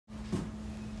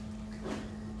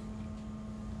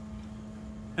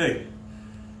Hey,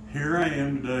 here I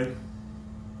am today,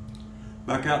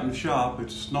 back out in the shop.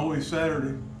 It's a snowy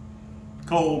Saturday,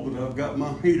 cold, but I've got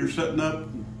my heater setting up,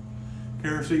 and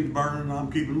kerosene's burning, and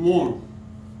I'm keeping warm.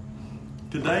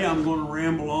 Today I'm going to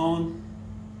ramble on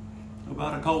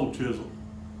about a cold chisel.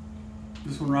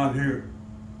 This one right here.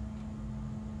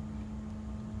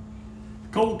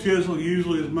 The cold chisel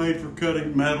usually is made for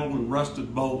cutting metal and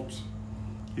rusted bolts.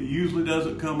 It usually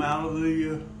doesn't come out of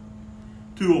the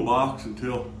toolbox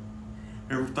until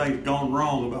everything's gone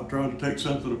wrong about trying to take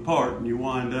something apart, and you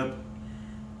wind up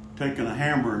taking a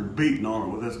hammer and beating on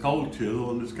it with this cold chisel,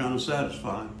 and it's kind of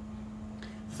satisfying.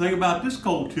 The thing about this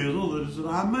cold chisel is that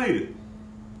I made it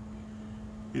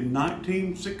in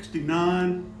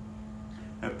 1969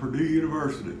 at Purdue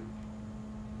University.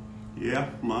 Yeah,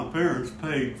 my parents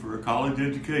paid for a college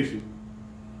education,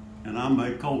 and I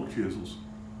made cold chisels.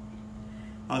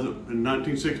 In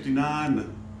 1969, the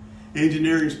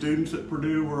engineering students at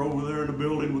Purdue were over there in the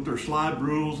building with their slide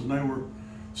rules, and they were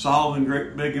solving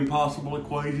great big impossible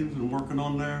equations and working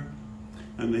on there.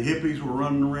 And the hippies were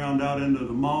running around out into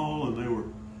the mall, and they were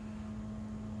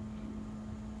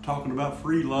talking about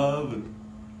free love and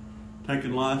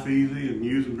taking life easy and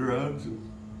using drugs.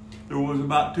 And there was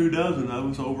about 24 of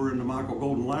us over in the Michael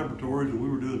Golden laboratories, and we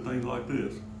were doing things like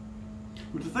this.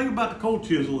 But the thing about the cold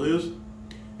chisel is,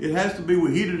 it has to be,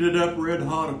 we heated it up red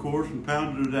hot, of course, and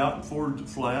pounded it out and forged it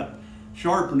flat,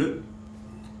 sharpened it,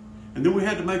 and then we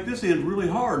had to make this end really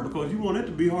hard because you want it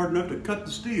to be hard enough to cut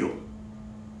the steel.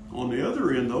 On the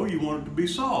other end, though, you want it to be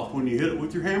soft. When you hit it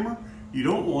with your hammer, you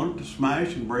don't want it to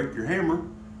smash and break your hammer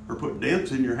or put dents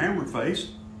in your hammer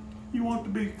face. You want it to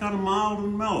be kind of mild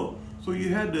and mellow. So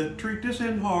you had to treat this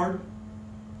end hard.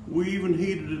 We even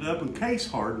heated it up and case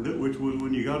hardened it, which was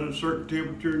when you got at a certain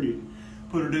temperature and you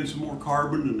put it in some more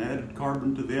carbon and added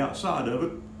carbon to the outside of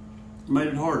it, made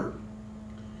it harder.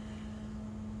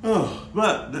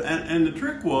 But the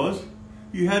trick was,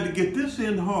 you had to get this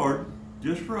end hard,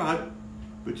 just right,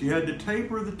 but you had to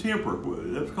taper the temper.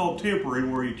 That's called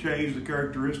tempering, where you change the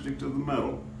characteristics of the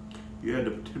metal. You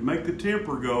had to make the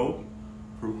temper go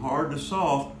from hard to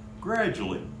soft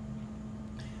gradually.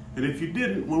 And if you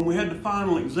didn't, when we had the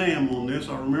final exam on this,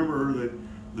 I remember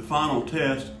the final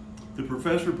test, the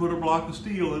professor put a block of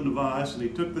steel in the vise, and he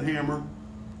took the hammer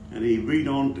and he beat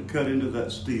on it to cut into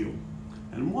that steel.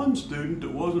 And one student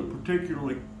that wasn't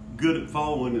particularly good at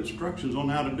following instructions on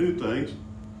how to do things,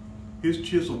 his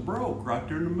chisel broke right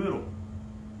there in the middle,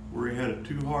 where he had it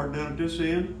too hard down at this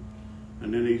end,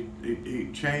 and then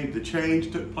the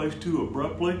change took place too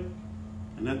abruptly,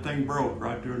 and that thing broke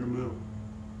right there in the middle.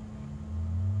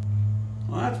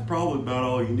 Well, that's probably about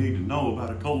all you need to know about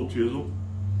a cold chisel.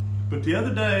 But the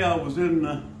other day I was in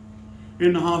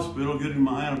the hospital getting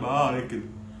my antibiotic,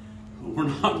 and we're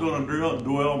not going to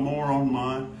dwell more on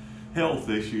my health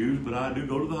issues, but I do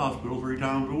go to the hospital 3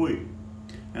 times a week.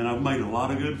 And I've made a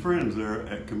lot of good friends there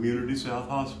at Community South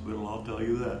Hospital, I'll tell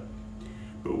you that.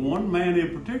 But one man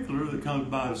in particular that comes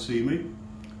by to see me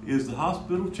is the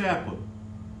hospital chaplain.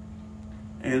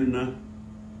 And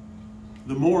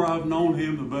the more I've known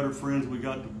him, the better friends we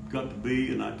got to be,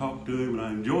 and I talk to him, and I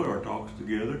enjoy our talks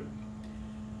together.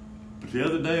 But the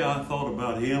other day I thought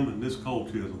about him and this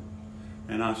cold chisel.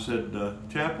 And I said,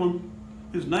 Chaplain,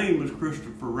 his name is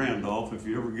Christopher Randolph, if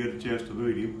you ever get a chance to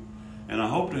meet him. And I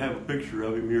hope to have a picture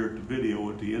of him here at the video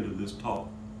at the end of this talk.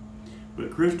 But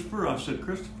Christopher, I said,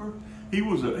 Christopher, he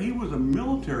was a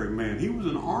military man. He was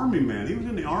an Army man. He was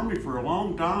in the Army for a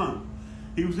long time.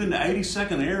 He was in the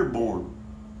 82nd Airborne.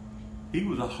 He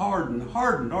was a hardened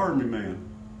Army man.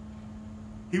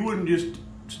 He wouldn't just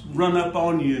run up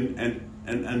on you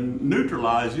and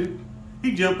neutralize you.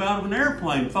 He'd jump out of an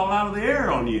airplane, fall out of the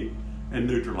air on you and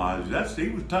neutralize you. He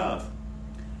was tough.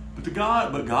 But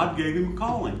God gave him a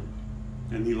calling,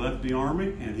 and he left the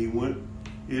Army and he went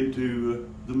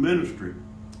into the ministry.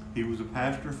 He was a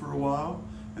pastor for a while,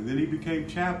 and then he became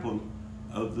chaplain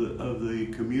of the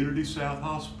Community South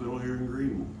Hospital here in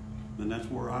Greenville. And that's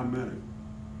where I met him.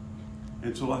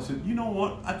 And so I said, you know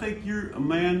what? I think you're a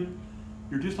man,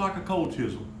 you're just like a cold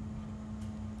chisel.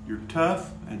 You're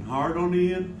tough and hard on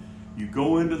the end. You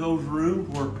go into those rooms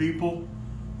where people,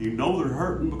 you know they're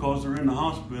hurting because they're in the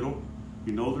hospital.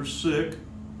 You know they're sick.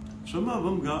 Some of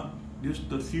them got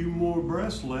just a few more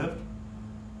breaths left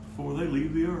before they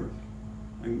leave the earth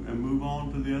and move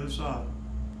on to the other side.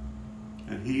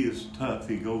 And he is tough.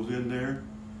 He goes in there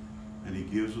and he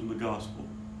gives them the gospel,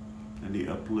 and he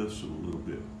uplifts them a little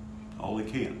bit, all he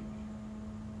can.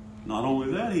 Not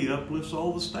only that, he uplifts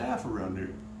all the staff around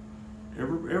here.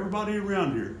 Everybody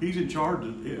around here. He's in charge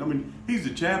he's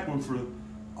the chaplain for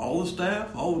all the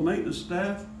staff, all the maintenance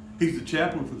staff. He's the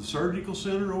chaplain for the surgical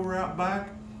center over out back.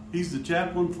 He's the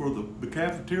chaplain for the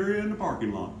cafeteria and the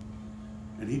parking lot.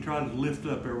 And he tries to lift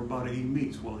up everybody he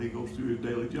meets while he goes through his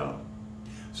daily job.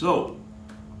 So,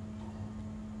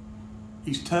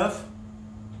 he's tough,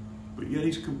 but yet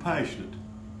he's compassionate.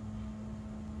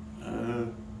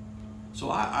 So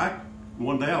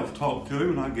one day I was talking to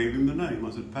him and I gave him the name.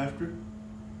 I said, Pastor,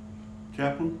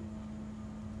 chaplain,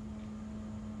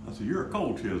 I said, you're a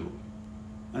cold chisel.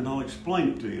 And I'll explain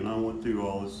it to you. And I went through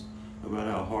all this about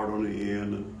how hard on the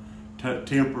end and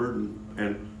tempered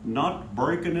and not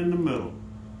breaking in the middle.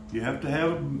 You have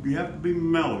to be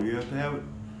mellow. You have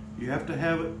to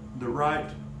have it the right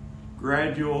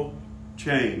gradual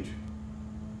change.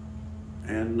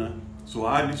 And so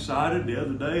I decided the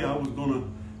other day I was going to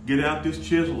get out this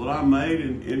chisel that I made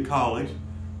in college,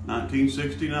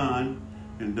 1969,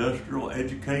 industrial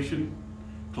education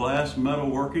class,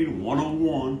 metalworking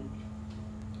 101,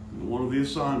 one of the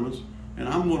assignments, and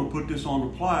I'm going to put this on a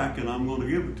plaque and I'm going to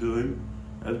give it to him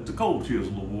as the Cold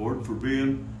Chisel Award for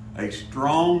being a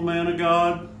strong man of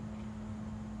God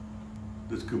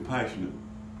that's compassionate.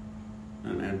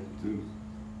 And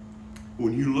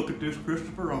when you look at this,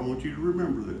 Christopher, I want you to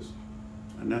remember this.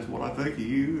 And that's what I think of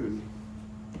you. And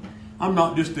I'm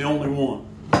not just the only one.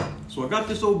 So I got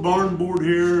this old barn board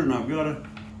here, and I've got a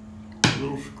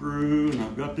little screw, and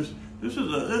I've got this. This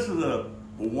is a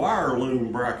wire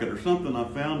loom bracket or something I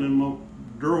found in my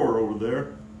drawer over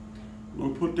there. I'm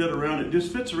going to put that around. It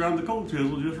just fits around the cold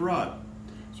chisel just right.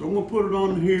 So I'm going to put it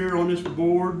on here on this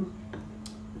board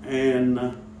and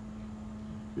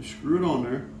just screw it on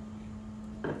there.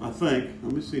 I think.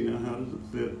 Let me see now. How does it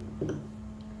fit?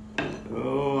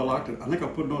 Oh, I like it. I think I'll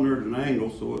put it on there at an angle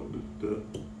so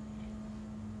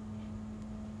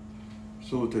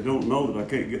that they don't know that I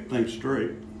can't get things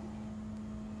straight.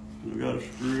 I've got a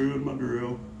screw in my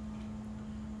drill.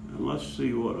 And let's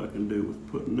see what I can do with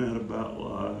putting that about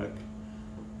like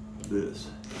this.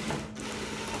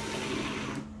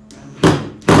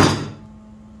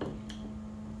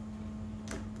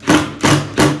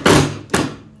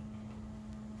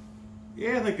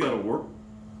 Yeah, I think that'll work.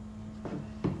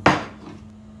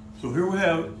 So here we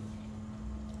have it.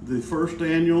 The first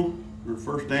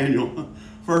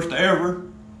ever,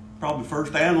 probably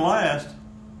first and last,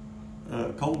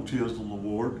 Cold Chisel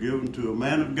Award given to a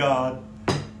man of God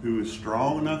who is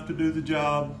strong enough to do the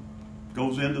job,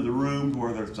 goes into the room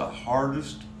where there's the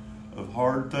hardest of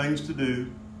hard things to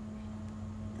do,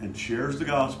 and shares the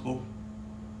gospel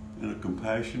in a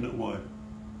compassionate way,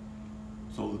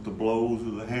 so that the blows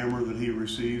of the hammer that he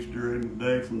receives during the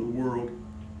day from the world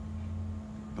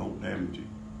don't damage you.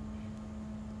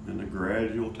 And the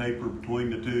gradual taper between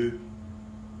the two,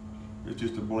 it's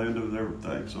just a blend of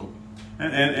everything. So,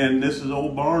 and this is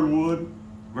old barn wood,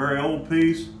 very old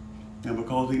piece, and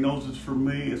because he knows it's from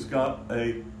me, it's got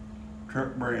a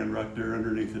truck brand right there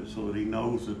underneath it, so that he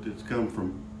knows that it's come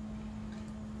from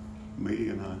me,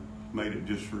 and I made it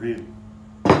just for him.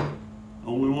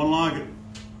 Only one like it.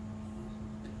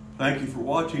 Thank you for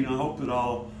watching. I hope that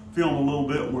I'll film a little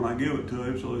bit when I give it to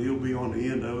him, so that he'll be on the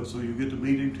end of it, so you get to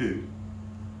meet him too.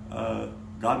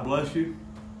 God bless you,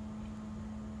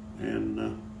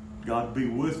 and God be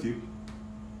with you.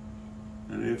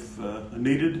 And if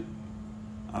needed,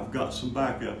 I've got some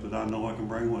backup that I know I can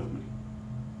bring with me.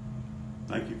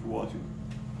 Thank you for watching.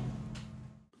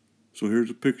 So here's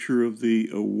a picture of the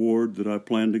award that I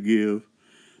plan to give,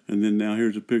 and then now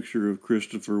here's a picture of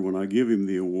Christopher when I give him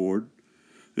the award.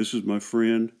 This is my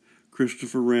friend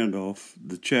Christopher Randolph,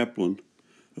 the chaplain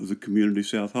of the Community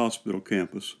South Hospital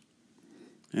campus,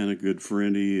 and a good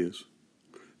friend he is.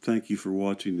 Thank you for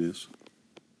watching this.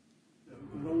 I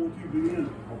don't want you to be in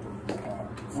it.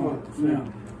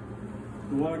 Now,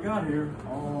 what I got here.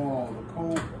 Oh, the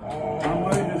cold. Oh, I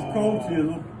made this cold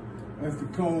chisel. That's the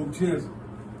cold chisel.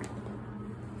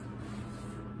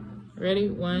 Ready?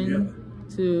 1,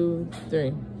 2, 3.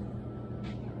 Okay,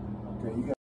 you got